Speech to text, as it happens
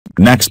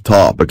Next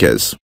topic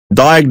is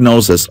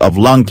diagnosis of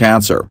lung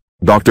cancer.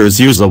 Doctors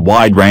use a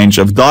wide range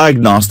of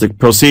diagnostic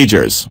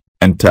procedures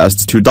and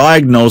tests to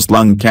diagnose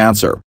lung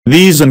cancer.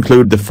 These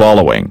include the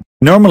following.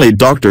 Normally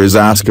doctors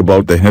ask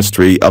about the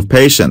history of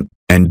patient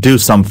and do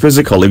some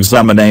physical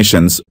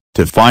examinations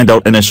to find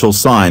out initial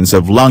signs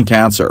of lung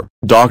cancer.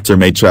 Doctor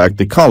may check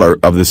the color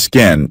of the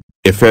skin.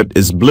 If it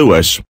is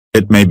bluish,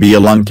 it may be a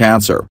lung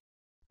cancer.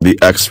 The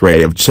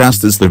X-ray of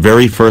chest is the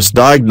very first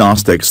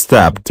diagnostic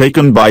step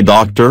taken by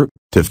doctor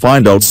to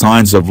find out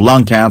signs of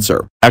lung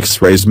cancer.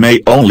 X-rays may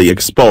only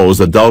expose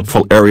the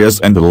doubtful areas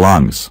in the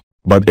lungs,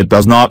 but it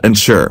does not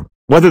ensure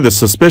whether the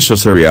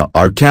suspicious area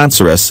are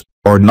cancerous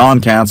or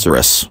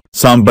non-cancerous.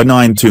 Some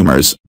benign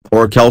tumors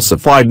or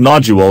calcified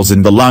nodules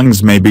in the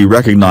lungs may be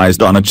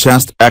recognized on a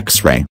chest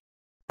X-ray.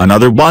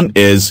 Another one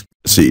is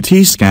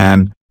CT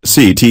scan.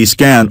 CT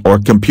scan or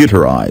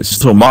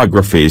computerized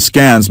tomography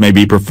scans may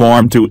be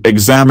performed to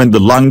examine the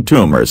lung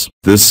tumors.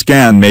 This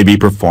scan may be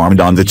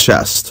performed on the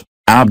chest,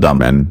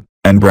 abdomen,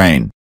 and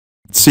brain.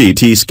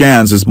 CT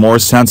scans is more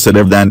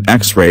sensitive than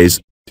X-rays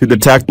to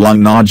detect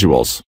lung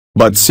nodules,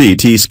 but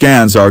CT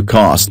scans are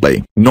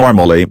costly.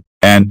 Normally,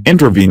 an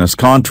intravenous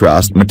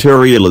contrast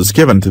material is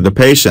given to the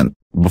patient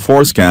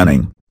before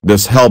scanning.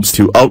 This helps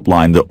to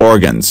outline the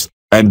organs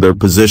and their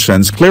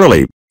positions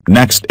clearly.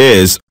 Next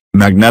is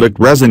magnetic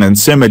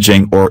resonance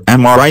imaging or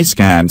MRI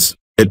scans.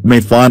 It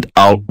may find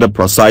out the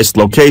precise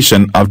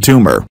location of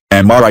tumor.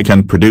 MRI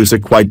can produce a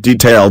quite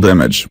detailed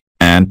image,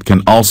 and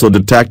can also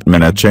detect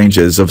minute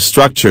changes of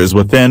structures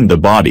within the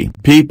body.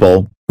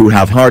 People who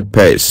have heart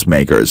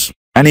pacemakers,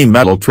 any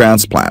metal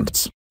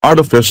transplants,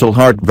 artificial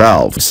heart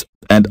valves,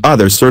 and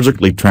other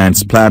surgically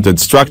transplanted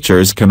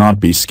structures cannot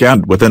be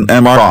scanned with an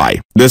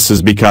MRI. This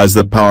is because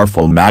the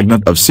powerful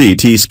magnet of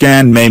CT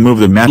scan may move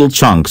the metal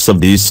chunks of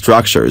these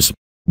structures.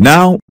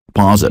 Now,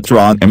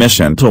 positron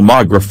emission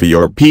tomography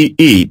or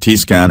PET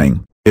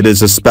scanning. It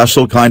is a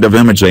special kind of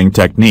imaging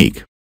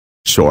technique.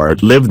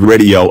 Short-lived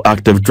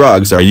radioactive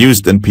drugs are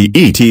used in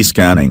PET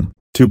scanning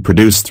to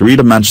produce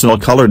three-dimensional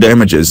colored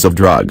images of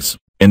drugs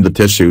in the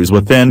tissues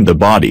within the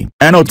body.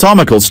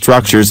 Anatomical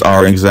structures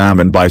are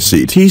examined by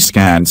CT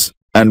scans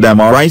and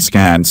MRI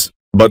scans,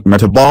 but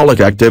metabolic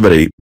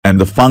activity and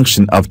the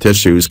function of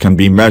tissues can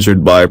be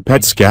measured by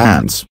PET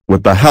scans.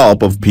 With the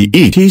help of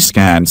PET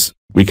scans,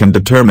 we can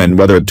determine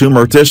whether a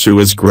tumor tissue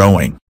is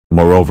growing.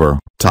 Moreover,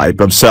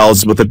 type of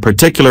cells with a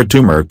particular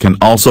tumor can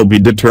also be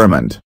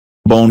determined.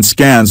 Bone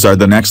scans are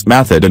the next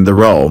method in the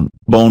row.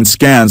 Bone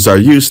scans are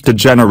used to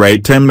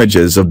generate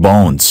images of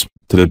bones,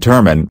 to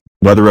determine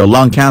whether a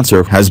lung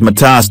cancer has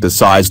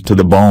metastasized to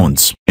the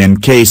bones. In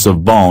case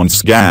of bone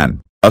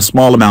scan, a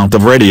small amount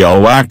of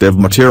radioactive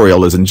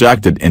material is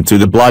injected into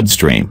the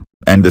bloodstream,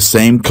 and the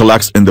same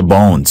collects in the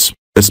bones,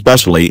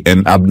 especially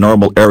in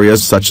abnormal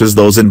areas such as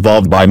those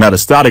involved by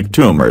metastatic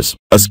tumors.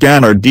 A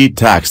scanner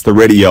detects the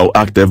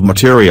radioactive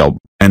material,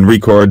 and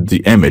records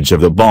the image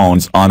of the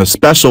bones on a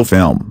special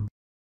film.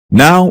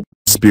 Now,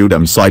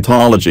 sputum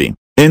cytology.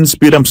 In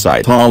sputum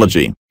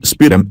cytology,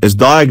 sputum is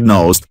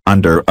diagnosed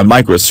under a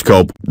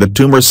microscope. The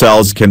tumor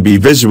cells can be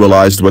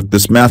visualized with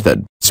this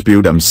method.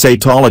 Sputum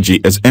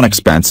cytology is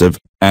inexpensive,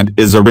 and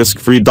is a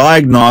risk-free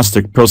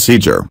diagnostic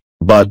procedure,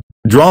 but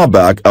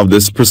drawback of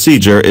this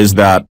procedure is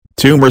that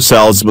tumor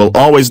cells will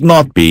always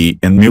not be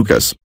in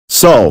mucus,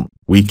 so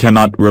we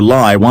cannot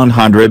rely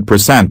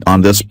 100%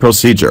 on this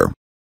procedure.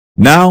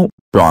 Now,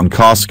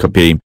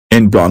 bronchoscopy.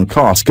 In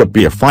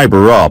bronchoscopy, a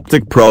fiber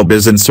optic probe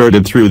is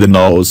inserted through the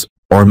nose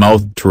or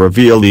mouth to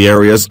reveal the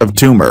areas of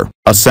tumor.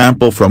 A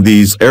sample from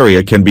these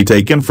areas can be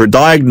taken for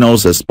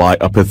diagnosis by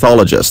a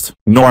pathologist.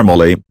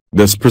 Normally,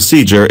 this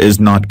procedure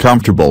is not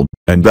comfortable,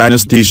 and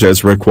anesthesia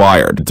is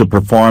required to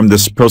perform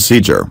this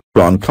procedure.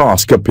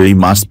 Bronchoscopy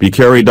must be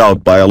carried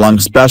out by a lung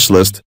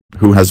specialist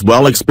who has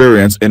well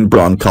experience in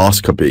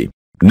bronchoscopy.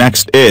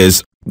 Next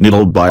is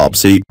needle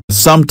biopsy.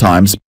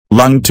 Sometimes,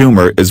 lung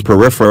tumor is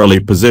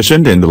peripherally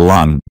positioned in the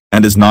lung,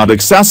 and is not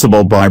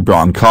accessible by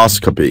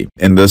bronchoscopy.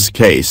 In this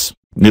case,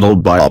 needle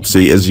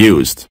biopsy is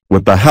used.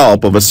 With the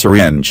help of a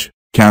syringe,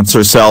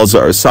 cancer cells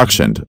are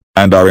suctioned,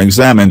 and are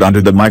examined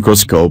under the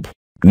microscope.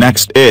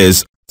 Next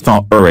is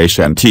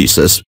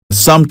thoracentesis.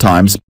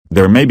 Sometimes,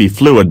 there may be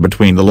fluid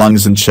between the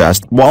lungs and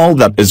chest wall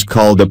that is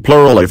called a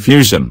pleural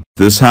effusion.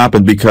 This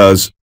happened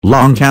because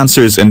lung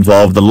cancers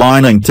involve the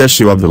lining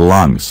tissue of the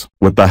lungs.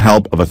 With the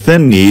help of a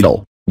thin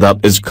needle,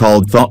 that is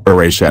called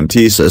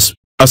thoracentesis,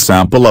 a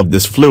sample of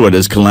this fluid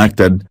is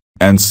collected,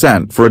 and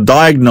sent for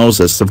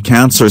diagnosis of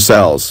cancer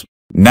cells.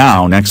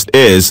 Now next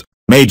is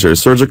major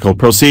surgical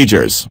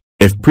procedures.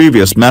 If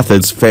previous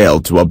methods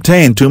failed to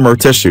obtain tumor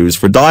tissues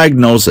for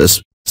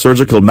diagnosis,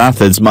 surgical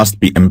methods must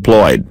be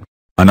employed.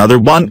 Another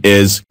one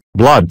is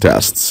blood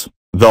tests.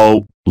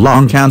 Though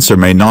lung cancer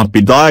may not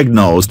be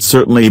diagnosed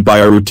certainly by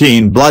a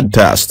routine blood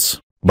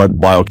tests, but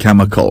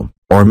biochemical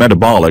or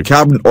metabolic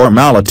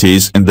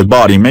abnormalities in the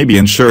body may be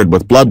ensured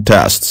with blood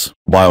tests.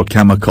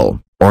 Biochemical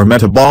or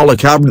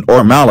metabolic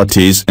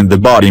abnormalities in the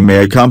body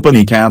may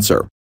accompany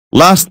cancer.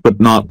 Last but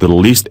not the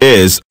least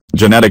is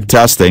Genetic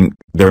testing.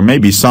 There may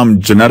be some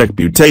genetic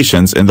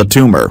mutations in the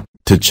tumor.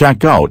 To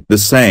check out the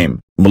same,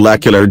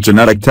 molecular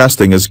genetic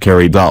testing is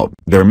carried out.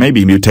 There may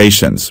be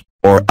mutations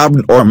or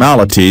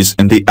abnormalities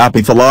in the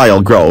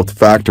epithelial growth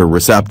factor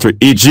receptor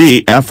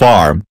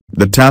EGFR.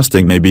 The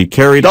testing may be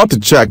carried out to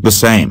check the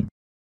same.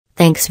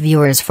 Thanks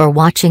viewers for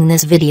watching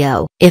this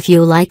video. If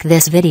you like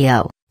this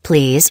video,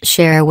 please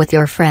share with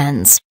your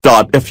friends.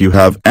 If you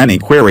have any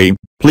query,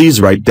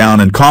 please write down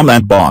in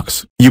comment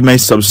box. You may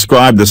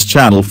subscribe this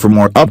channel for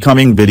more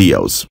upcoming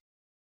videos.